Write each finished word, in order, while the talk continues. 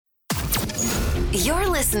You're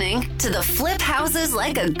listening to the Flip Houses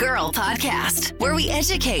Like a Girl podcast, where we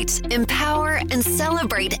educate, empower, and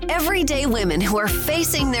celebrate everyday women who are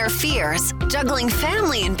facing their fears, juggling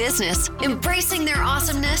family and business, embracing their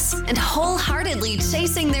awesomeness, and wholeheartedly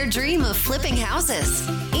chasing their dream of flipping houses.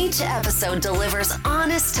 Each episode delivers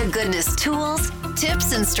honest-to-goodness tools,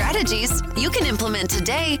 tips, and strategies you can implement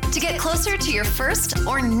today to get closer to your first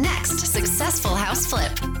or next successful house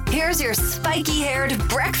flip. Here's your spiky-haired,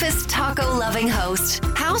 breakfast taco-loving host,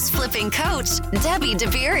 house flipping coach, Debbie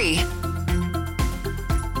DeBeery.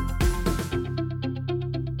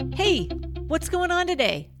 Hey, what's going on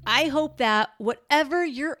today? I hope that whatever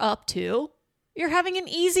you're up to, you're having an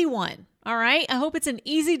easy one. All right? I hope it's an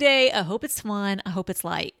easy day. I hope it's fun. I hope it's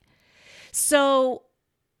light. So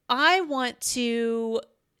I want to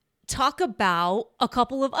talk about a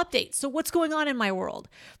couple of updates. So what's going on in my world?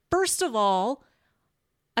 First of all,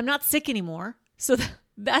 I'm not sick anymore. So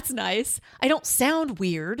that's nice. I don't sound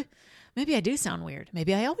weird. Maybe I do sound weird.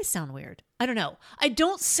 Maybe I always sound weird. I don't know. I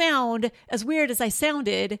don't sound as weird as I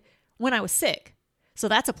sounded when I was sick. So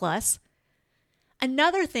that's a plus.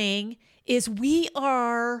 Another thing is we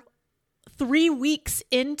are 3 weeks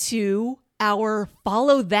into our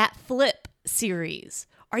Follow That Flip series.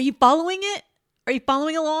 Are you following it? Are you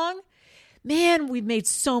following along? Man, we've made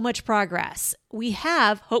so much progress. We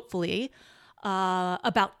have, hopefully,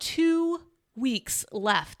 about 2 weeks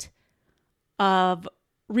left of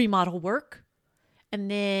remodel work.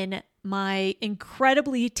 And then my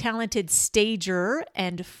incredibly talented stager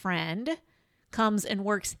and friend comes and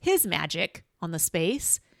works his magic on the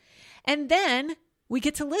space. And then we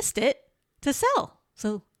get to list it to sell.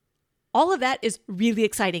 So all of that is really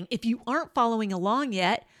exciting. If you aren't following along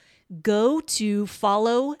yet, go to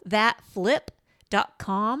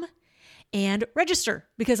followthatflip.com and register,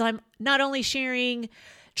 because I'm not only sharing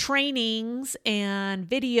trainings and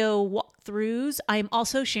video walkthroughs, I'm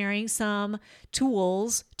also sharing some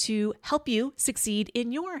tools to help you succeed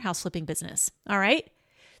in your house flipping business. All right.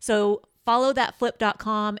 So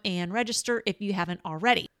followthatflip.com and register if you haven't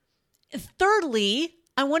already. Thirdly,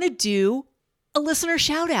 I want to do a listener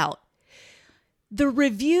shout out. The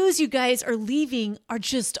reviews you guys are leaving are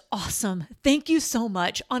just awesome. Thank you so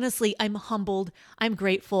much. Honestly, I'm humbled. I'm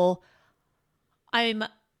grateful. I'm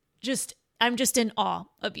just in awe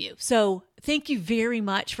of you. So thank you very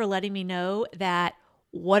much for letting me know that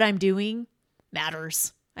what I'm doing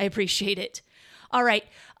matters. I appreciate it. All right.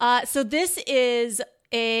 So this is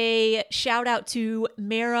a shout out to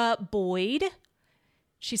Mara Boyd.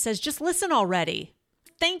 She says, just listen already.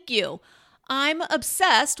 Thank you. I'm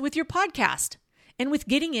obsessed with your podcast and with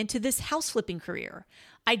getting into this house flipping career.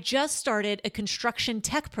 I just started a construction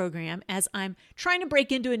tech program as I'm trying to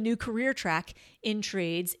break into a new career track in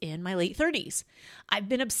trades in my late 30s. I've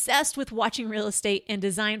been obsessed with watching real estate and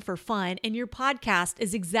design for fun, and your podcast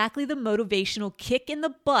is exactly the motivational kick in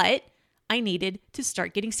the butt I needed to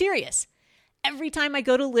start getting serious. Every time I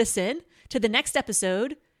go to listen to the next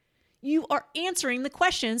episode, you are answering the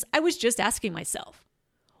questions I was just asking myself,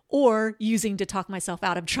 or using to talk myself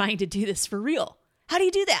out of trying to do this for real. How do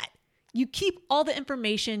you do that? You keep all the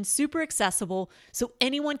information super accessible so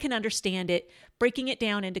anyone can understand it, breaking it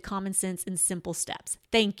down into common sense and simple steps.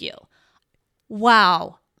 Thank you.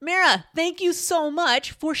 Wow. Mara, thank you so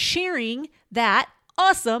much for sharing that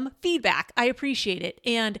awesome feedback. I appreciate it.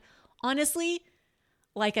 And honestly,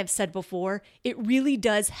 like I've said before, it really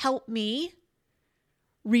does help me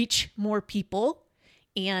reach more people.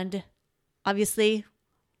 And obviously,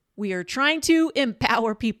 we are trying to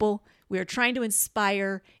empower people. We are trying to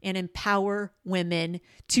inspire and empower women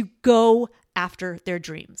to go after their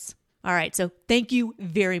dreams. All right. So thank you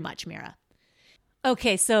very much, Mira.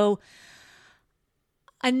 Okay. So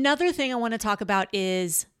another thing I want to talk about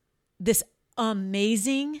is this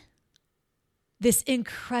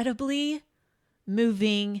incredibly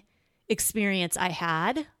moving experience I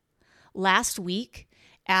had last week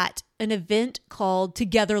at an event called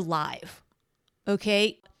Together Live.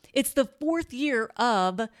 Okay. It's the 4th year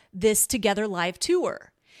of this Together Live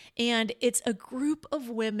tour. And it's a group of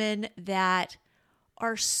women that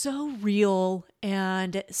are so real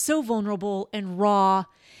and so vulnerable and raw.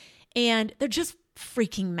 And they're just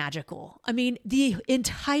freaking magical. I mean, the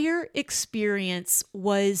entire experience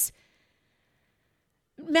was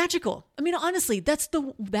magical. I mean, honestly,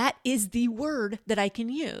 that is the word that I can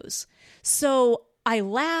use. So I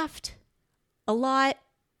laughed a lot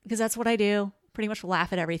because that's what I do. Pretty much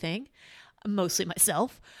laugh at everything, mostly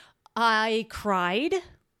myself. I cried.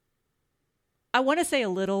 I want to say a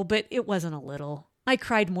little, but it wasn't a little. I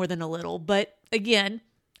cried more than a little. But again,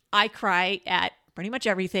 I cry at pretty much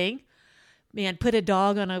everything. Man, put a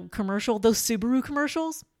dog on a commercial. Those Subaru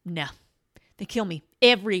commercials? No. They kill me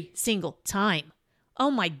every single time.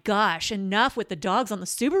 Oh my gosh, enough with the dogs on the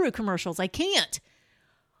Subaru commercials. I can't.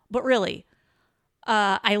 But really,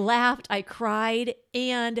 I laughed, I cried,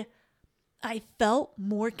 and I felt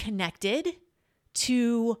more connected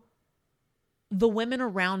to the women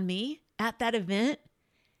around me at that event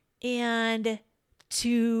and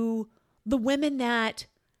to the women that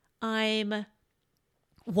I'm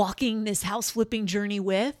walking this house flipping journey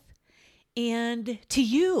with, and to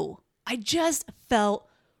you. I just felt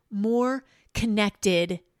more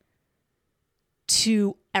connected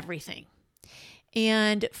to everything.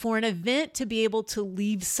 And for an event to be able to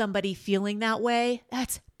leave somebody feeling that way,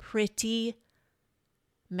 that's pretty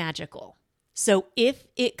magical. So if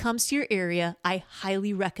it comes to your area, I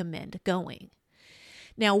highly recommend going.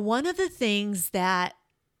 Now, one of the things that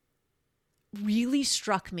really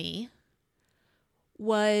struck me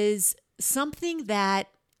was something that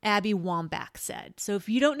Abby Wambach said. So if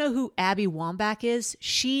you don't know who Abby Wambach is,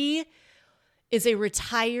 she is a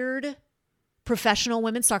retired professional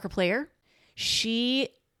women's soccer player. She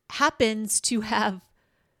happens to have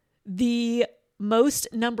the most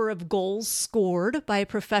number of goals scored by a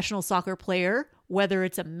professional soccer player, whether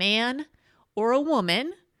it's a man or a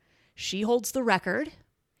woman. She holds the record.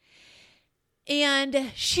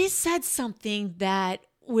 And she said something that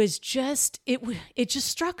was just, it just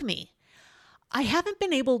struck me. I haven't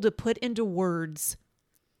been able to put into words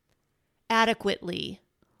adequately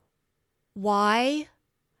why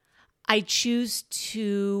I choose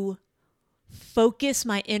to focus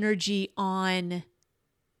my energy on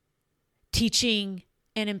teaching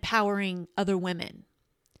and empowering other women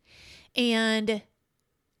and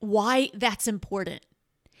why that's important.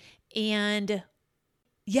 And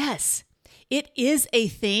yes, it is a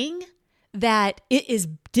thing that it is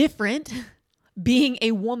different being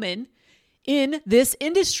a woman in this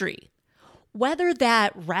industry. Whether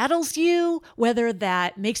that rattles you, whether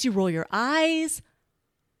that makes you roll your eyes,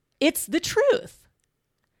 it's the truth.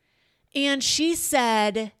 And she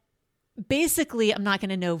said, basically, I'm not going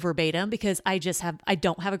to know verbatim because I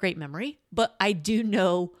don't have a great memory, but I do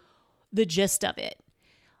know the gist of it.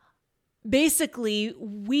 Basically,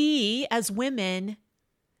 we as women,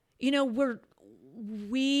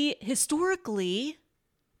 we historically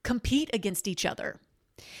compete against each other.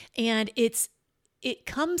 And it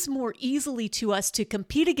comes more easily to us to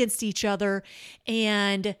compete against each other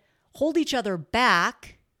and hold each other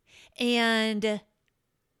back and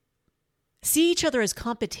see each other as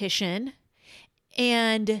competition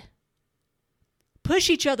and push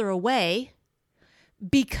each other away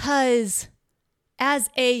because as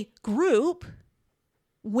a group,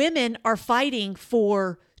 women are fighting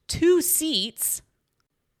for 2 seats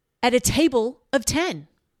at a table of 10.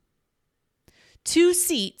 2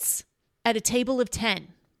 seats at a table of 10.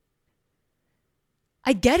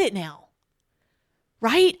 I get it now,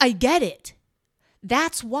 right? I get it.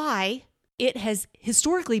 That's why it has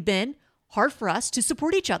historically been hard for us to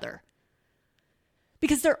support each other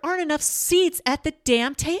because there aren't enough seats at the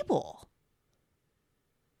damn table.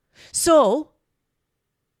 So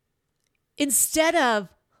instead of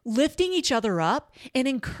lifting each other up and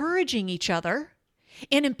encouraging each other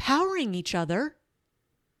and empowering each other,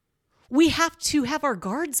 we have to have our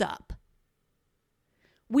guards up.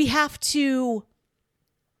 We have to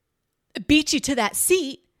beat you to that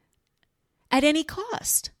seat at any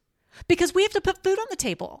cost because we have to put food on the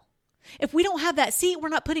table. If we don't have that seat, we're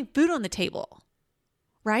not putting food on the table,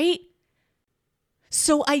 right?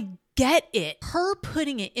 So I get it. Her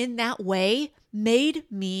putting it in that way made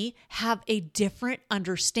me have a different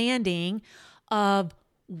understanding of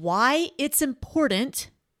why it's important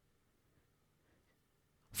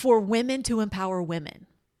for women to empower women.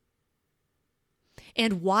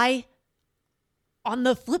 And why, on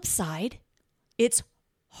the flip side, it's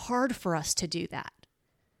hard for us to do that.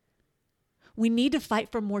 We need to fight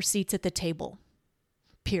for more seats at the table,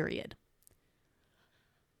 period.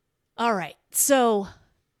 All right, so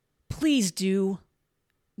please do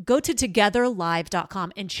go to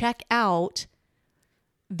togetherlive.com and check out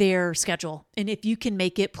their schedule. And if you can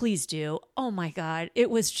make it, please do. Oh my God, it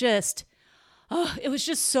was just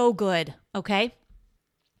so good, okay?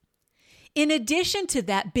 In addition to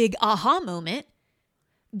that big aha moment,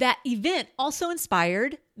 that event also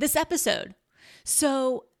inspired this episode.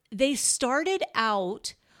 So they started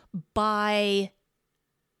out by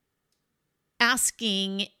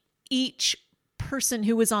asking each person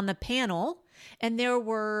who was on the panel, and there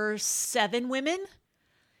were 7 women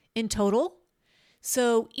in total.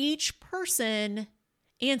 So each person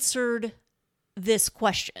answered this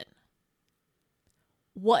question.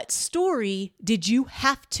 What story did you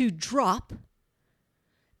have to drop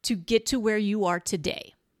to get to where you are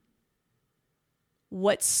today?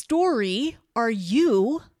 What story are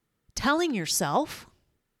you telling yourself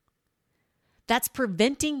that's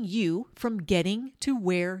preventing you from getting to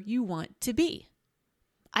where you want to be?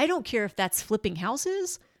 I don't care if that's flipping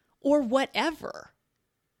houses or whatever.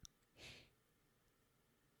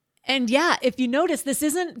 And yeah, if you notice, this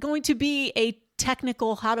isn't going to be a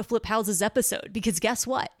technical how to flip houses episode, because guess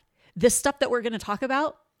what? This stuff that we're going to talk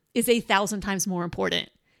about is 1,000 times more important.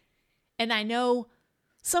 And I know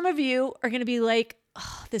some of you are going to be like,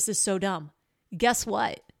 oh, this is so dumb. Guess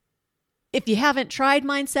what? If you haven't tried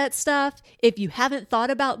mindset stuff, if you haven't thought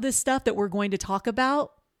about this stuff that we're going to talk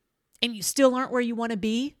about, and you still aren't where you want to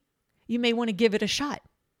be, you may want to give it a shot.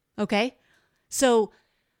 Okay? So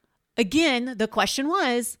again, the question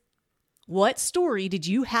was, what story did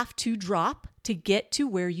you have to drop to get to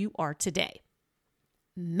where you are today?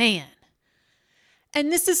 Man. And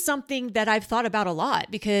this is something that I've thought about a lot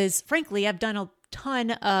because, frankly, I've done a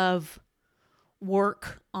ton of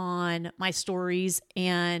work on my stories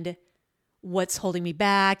and what's holding me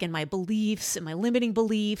back and my beliefs and my limiting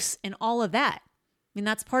beliefs and all of that. I mean,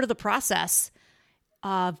 that's part of the process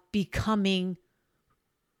of becoming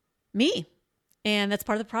me. And that's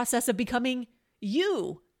part of the process of becoming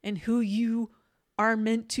you and who you are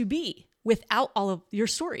meant to be without all of your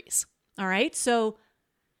stories. All right. So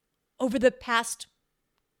over the past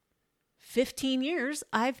 15 years,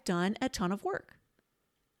 I've done a ton of work.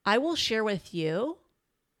 I will share with you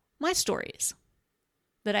my stories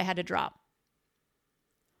that I had to drop.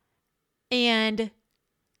 And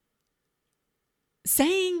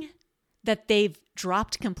saying that they've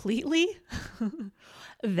dropped completely,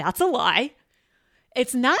 that's a lie.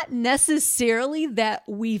 It's not necessarily that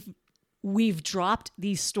we've dropped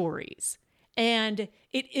these stories. And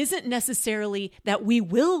it isn't necessarily that we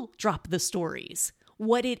will drop the stories.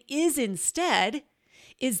 What it is instead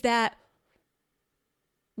is that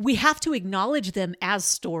we have to acknowledge them as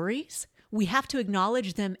stories. We have to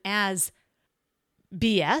acknowledge them as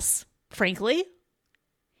BS, frankly,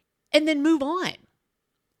 and then move on.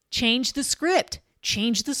 Change the script,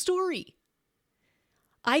 change the story.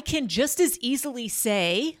 I can just as easily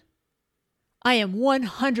say, I am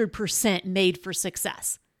 100% made for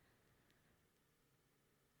success.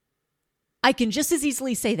 I can just as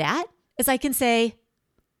easily say that as I can say,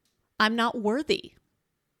 I'm not worthy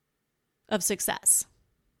of success.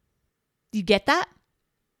 You get that?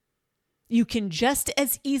 You can just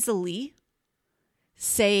as easily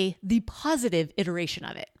say the positive iteration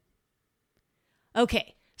of it.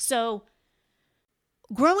 Okay, so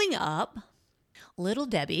growing up, little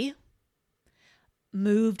Debbie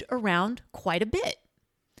moved around quite a bit.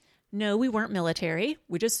 No, we weren't military.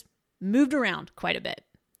 We just moved around quite a bit.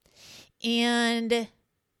 And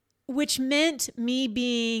which meant me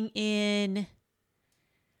being in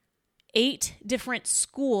 8 different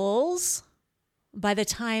schools by the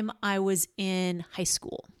time I was in high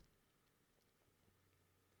school.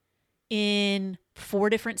 In 4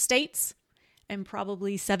 different states and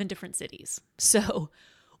probably 7 different cities. So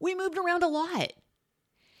we moved around a lot.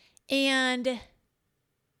 And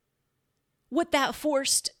what that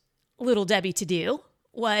forced little Debbie to do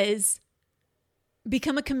was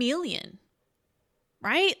become a chameleon,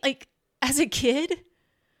 right? Like as a kid,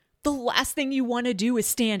 the last thing you want to do is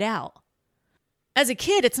stand out. As a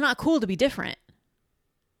kid, it's not cool to be different.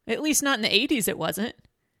 At least not in the 80s, it wasn't.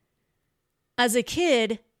 As a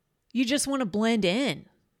kid, you just want to blend in.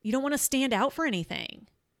 You don't want to stand out for anything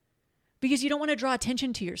because you don't want to draw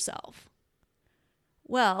attention to yourself.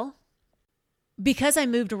 Well, because I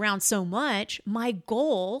moved around so much, my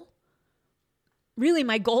goal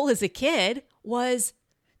as a kid was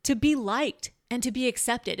to be liked and to be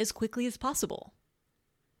accepted as quickly as possible.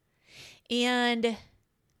 And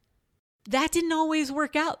that didn't always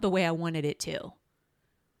work out the way I wanted it to.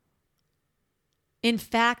 In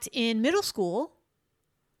fact, in middle school,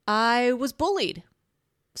 I was bullied.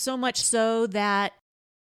 So much so that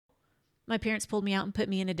my parents pulled me out and put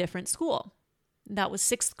me in a different school. That was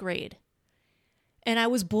 6th grade. And I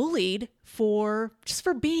was bullied for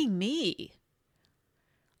being me.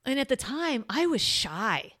 And at the time, I was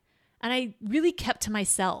shy. And I really kept to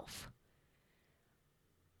myself.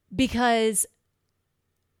 Because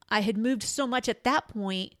I had moved so much at that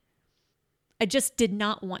point, I just did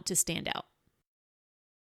not want to stand out.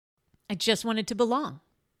 I just wanted to belong.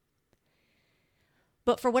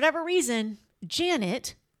 But for whatever reason,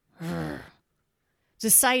 Janet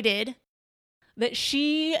decided that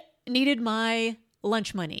she needed my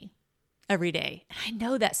lunch money every day. And I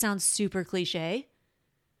know that sounds super cliche,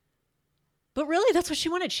 but really that's what she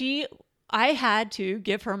wanted. I had to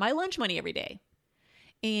give her my lunch money every day.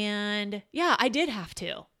 And yeah, I did have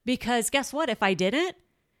to, because guess what? If I didn't,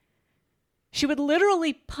 She would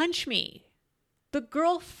literally punch me. The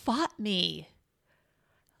girl fought me.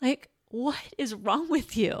 Like, what is wrong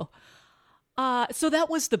with you? So that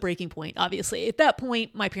was the breaking point, obviously. At that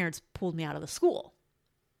point, my parents pulled me out of the school.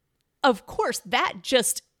 Of course, that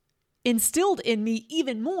just instilled in me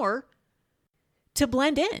even more to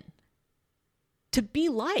blend in, to be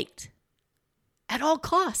liked at all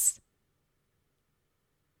costs,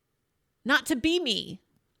 not to be me.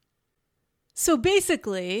 So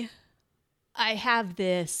basically, I have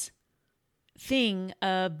this thing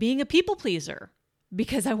of being a people pleaser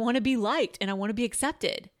because I want to be liked and I want to be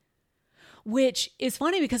accepted, which is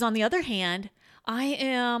funny because on the other hand, I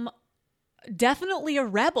am definitely a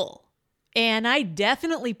rebel and I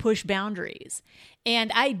definitely push boundaries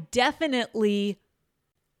and I definitely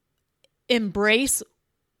embrace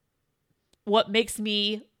what makes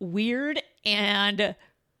me weird and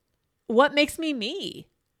what makes me me.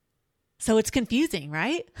 So it's confusing,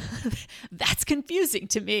 right? That's confusing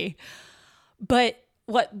to me. But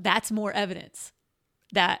that's more evidence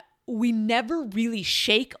that we never really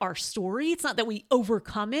shake our story. It's not that we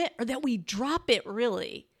overcome it or that we drop it,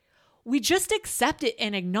 really. We just accept it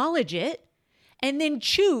and acknowledge it and then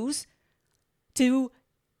choose to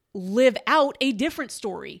live out a different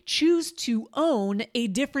story, choose to own a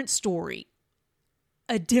different story,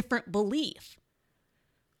 a different belief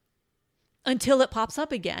until it pops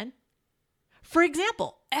up again. For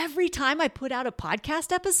example, every time I put out a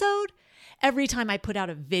podcast episode, every time I put out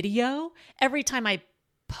a video, every time I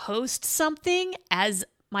post something as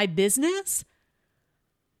my business,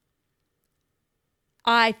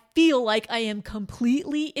 I feel like I am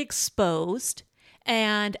completely exposed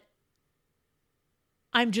and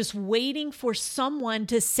I'm just waiting for someone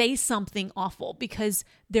to say something awful because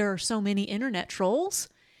there are so many internet trolls.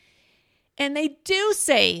 And they do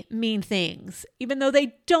say mean things, even though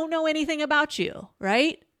they don't know anything about you,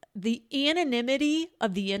 right? The anonymity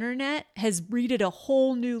of the internet has breeded a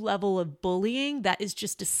whole new level of bullying that is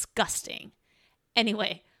just disgusting.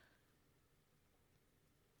 Anyway,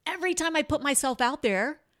 every time I put myself out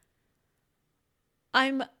there,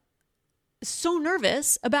 I'm so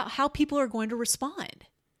nervous about how people are going to respond.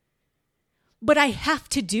 But I have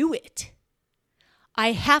to do it.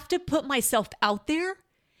 I have to put myself out there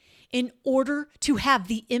in order to have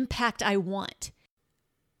the impact I want,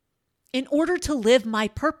 in order to live my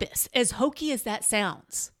purpose, as hokey as that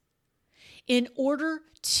sounds, in order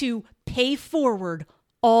to pay forward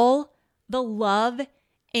all the love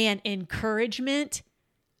and encouragement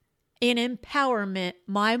and empowerment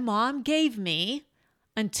my mom gave me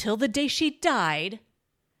until the day she died,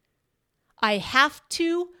 I have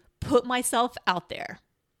to put myself out there.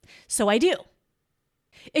 So I do.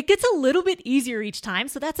 It gets a little bit easier each time,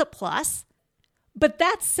 so that's a plus. But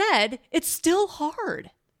that said, it's still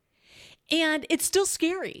hard. And it's still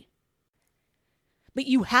scary. But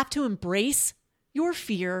you have to embrace your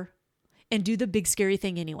fear and do the big scary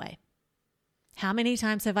thing anyway. How many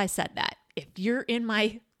times have I said that? If you're in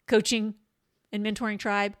my coaching and mentoring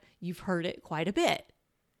tribe, you've heard it quite a bit.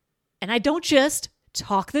 And I don't just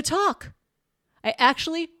talk the talk. I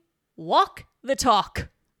actually walk the talk.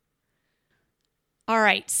 All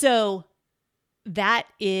right, so that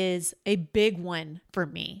is a big one for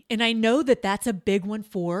me. And I know that that's a big one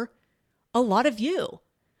for a lot of you.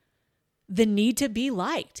 The need to be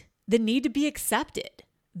liked, the need to be accepted,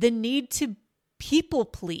 the need to people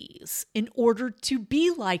please in order to be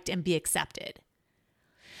liked and be accepted.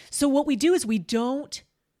 So what we do is we don't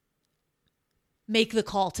make the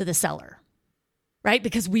call to the seller, right?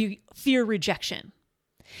 Because we fear rejection.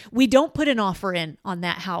 We don't put an offer in on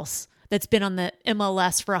that house that's been on the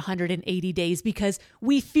MLS for 180 days because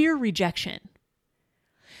we fear rejection.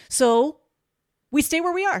 So we stay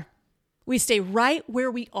where we are. We stay right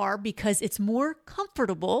where we are because it's more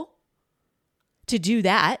comfortable to do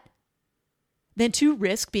that than to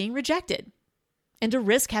risk being rejected and to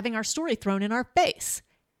risk having our story thrown in our face.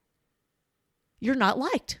 You're not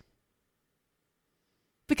liked.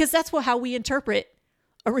 Because that's how we interpret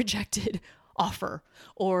a rejected offer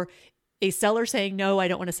or a seller saying, no, I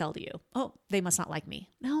don't want to sell to you. Oh, they must not like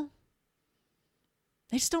me. No,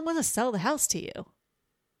 they just don't want to sell the house to you.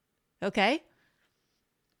 Okay?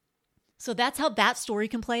 So that's how that story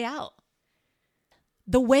can play out.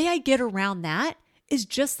 The way I get around that is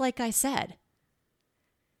just like I said.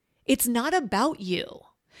 It's not about you.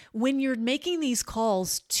 When you're making these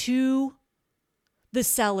calls to the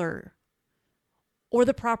seller or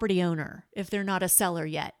the property owner, if they're not a seller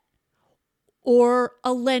yet, or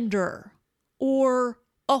a lender, or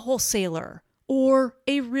a wholesaler, or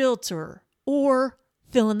a realtor, or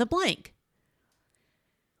fill in the blank.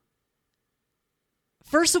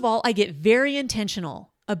 First of all, I get very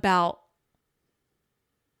intentional about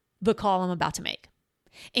the call I'm about to make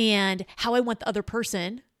and how I want the other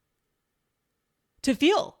person to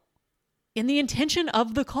feel in the intention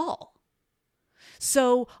of the call.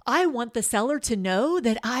 So I want the seller to know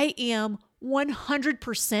that I am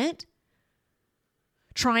 100%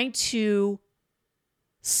 trying to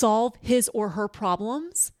solve his or her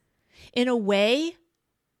problems in a way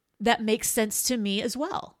that makes sense to me as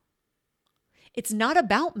well. It's not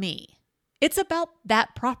about me. It's about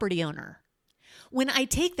that property owner. When I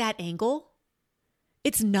take that angle,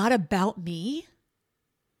 it's not about me.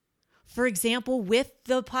 For example, with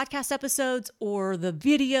the podcast episodes or the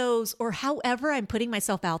videos or however I'm putting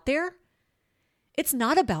myself out there, it's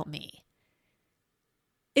not about me.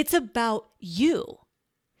 It's about you.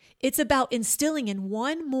 It's about instilling in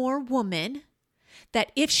one more woman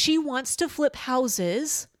that if she wants to flip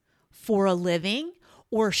houses for a living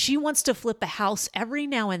or she wants to flip a house every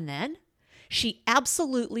now and then, she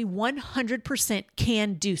absolutely 100%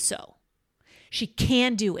 can do so. She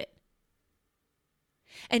can do it.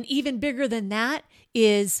 And even bigger than that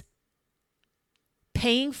is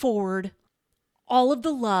paying forward all of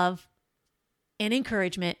the love and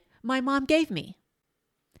encouragement my mom gave me.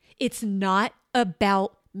 It's not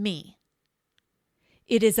about me.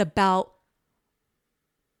 It is about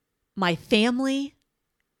my family,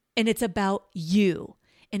 and it's about you,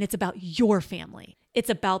 and it's about your family. It's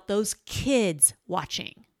about those kids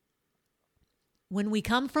watching. When we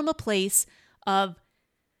come from a place of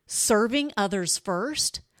serving others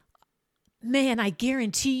first, man, I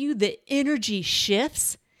guarantee you the energy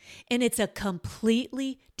shifts, and it's a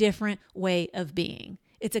completely different way of being.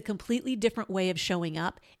 It's a completely different way of showing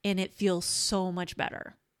up, and it feels so much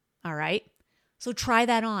better. All right? So try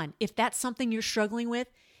that on. If that's something you're struggling with,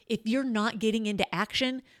 if you're not getting into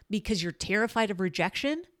action because you're terrified of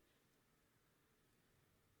rejection,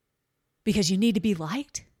 because you need to be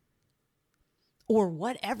liked, or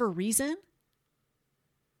whatever reason,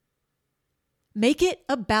 make it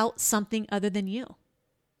about something other than you.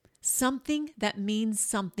 Something that means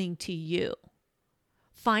something to you.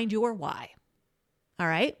 Find your why. All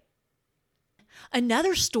right?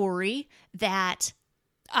 Another story that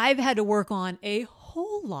I've had to work on a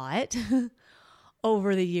whole lot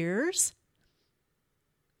over the years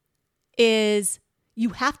is you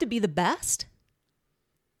have to be the best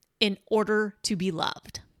in order to be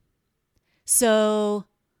loved. So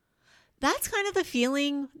that's kind of the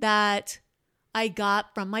feeling that I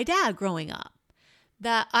got from my dad growing up.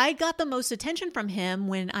 That I got the most attention from him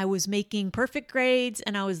when I was making perfect grades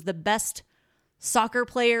and I was the best soccer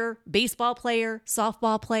player, baseball player,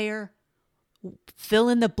 softball player, fill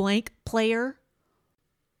in the blank player.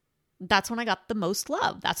 That's when I got the most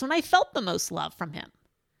love. That's when I felt the most love from him.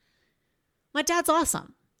 My dad's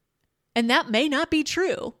awesome. And that may not be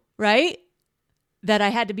true, right? That I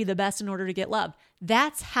had to be the best in order to get love.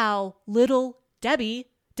 That's how little Debbie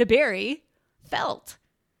DeBerry felt.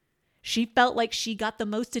 She felt like she got the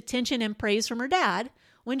most attention and praise from her dad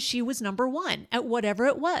when she was number one at whatever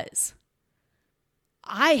it was.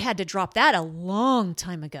 I had to drop that a long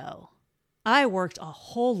time ago. I worked a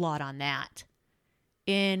whole lot on that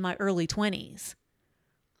in my early 20s.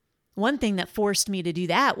 One thing that forced me to do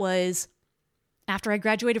that was after I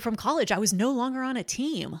graduated from college, I was no longer on a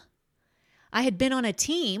team. I had been on a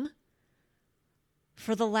team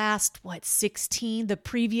for the last, the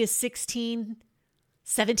previous 16,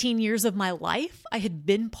 17 years of my life. I had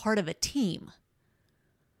been part of a team,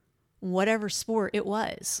 whatever sport it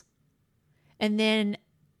was. And then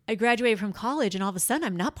I graduated from college and all of a sudden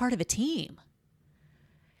I'm not part of a team.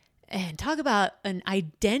 And talk about an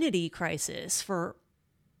identity crisis for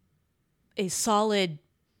a solid,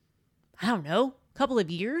 couple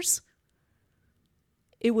of years.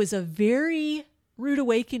 It was a very rude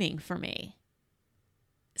awakening for me.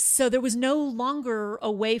 So there was no longer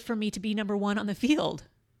a way for me to be number one on the field.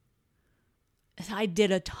 I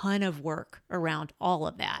did a ton of work around all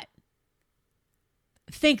of that.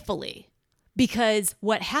 Thankfully, because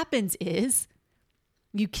what happens is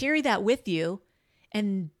you carry that with you,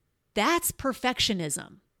 and that's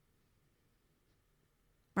perfectionism,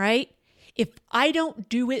 right? If I don't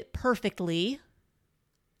do it perfectly,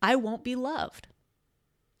 I won't be loved.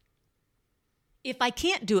 If I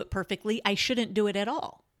can't do it perfectly, I shouldn't do it at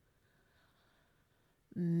all.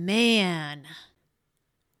 Man,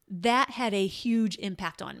 that had a huge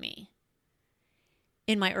impact on me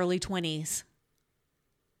in my early 20s.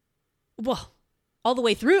 Well, all the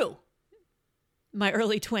way through my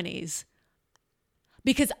early 20s,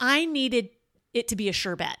 because I needed it to be a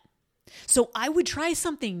sure bet. So I would try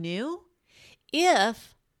something new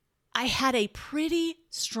if I had a pretty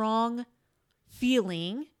strong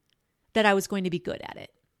feeling that I was going to be good at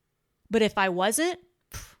it. But if I wasn't,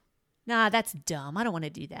 Nah, that's dumb. I don't want to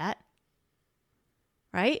do that.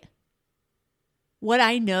 Right? What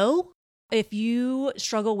I know, if you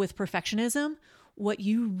struggle with perfectionism, what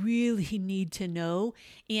you really need to know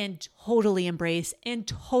and totally embrace and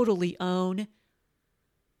totally own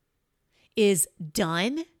is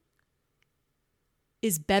done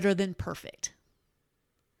is better than perfect.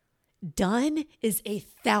 Done is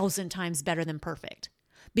 1,000 times better than perfect.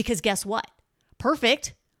 Because guess what?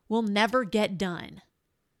 Perfect will never get done.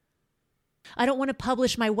 I don't want to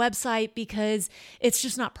publish my website because it's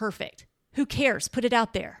just not perfect. Who cares? Put it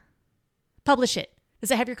out there. Publish it. Does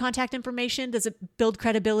it have your contact information? Does it build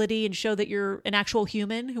credibility and show that you're an actual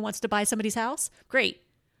human who wants to buy somebody's house? Great.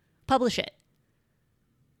 Publish it.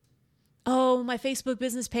 Oh, my Facebook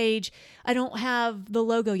business page, I don't have the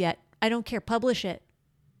logo yet. I don't care. Publish it.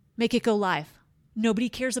 Make it go live. Nobody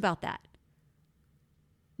cares about that.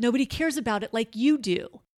 Nobody cares about it like you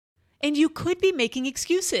do. And you could be making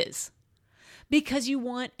excuses because you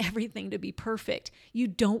want everything to be perfect. You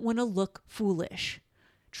don't want to look foolish.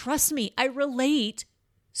 Trust me, I relate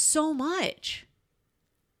so much.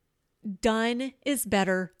 Done is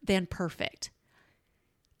better than perfect.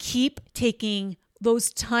 Keep taking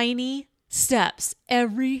those tiny steps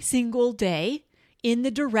every single day in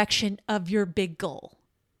the direction of your big goal,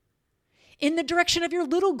 in the direction of your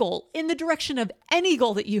little goal, in the direction of any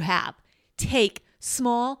goal that you have. Take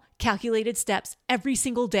small, calculated steps every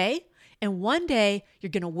single day. And one day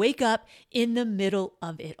you're going to wake up in the middle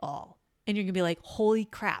of it all. And you're going to be like, holy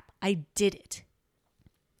crap, I did it.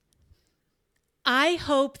 I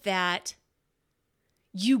hope that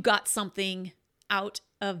you got something out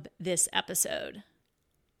of this episode.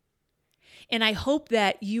 And I hope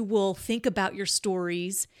that you will think about your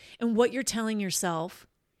stories and what you're telling yourself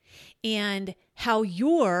and how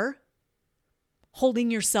you're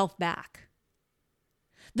holding yourself back.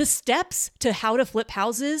 The steps to how to flip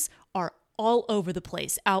houses are all over the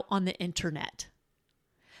place out on the internet.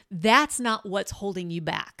 That's not what's holding you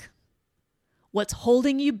back. What's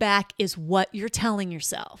holding you back is what you're telling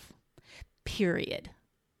yourself. Period.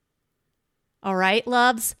 All right,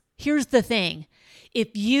 loves? Here's the thing.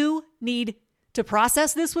 If you need to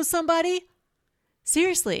process this with somebody,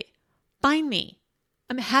 seriously, find me.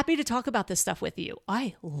 I'm happy to talk about this stuff with you.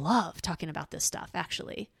 I love talking about this stuff,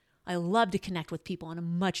 actually. I love to connect with people on a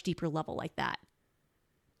much deeper level like that.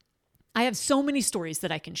 I have so many stories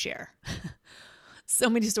that I can share. So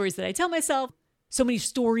many stories that I tell myself, so many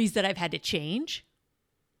stories that I've had to change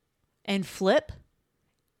and flip,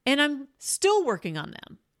 and I'm still working on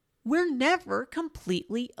them. We're never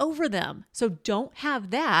completely over them. So don't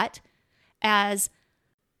have that as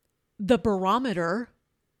the barometer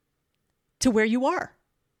to where you are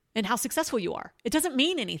and how successful you are. It doesn't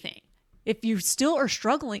mean anything if you still are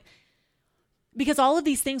struggling, because all of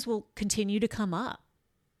these things will continue to come up.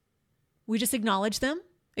 We just acknowledge them,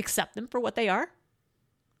 accept them for what they are,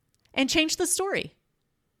 and change the story.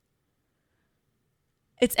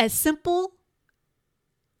 It's as simple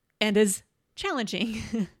and as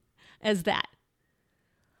challenging as that.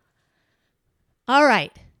 All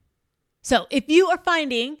right. So if you are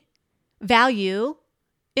finding value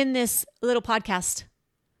in this little podcast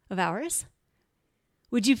of ours,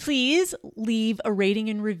 would you please leave a rating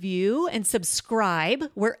and review and subscribe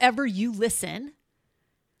wherever you listen?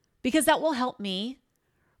 Because that will help me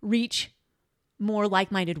reach more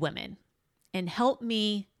like-minded women and help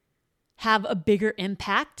me have a bigger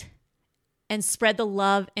impact and spread the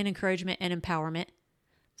love and encouragement and empowerment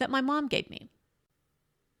that my mom gave me.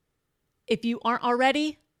 If you aren't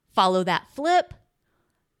already, follow that flip,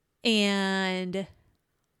 and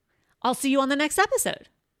I'll see you on the next episode.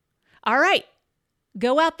 All right,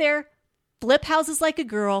 go out there, flip houses like a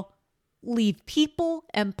girl, leave people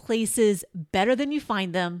and places better than you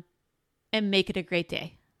find them, and make it a great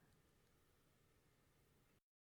day.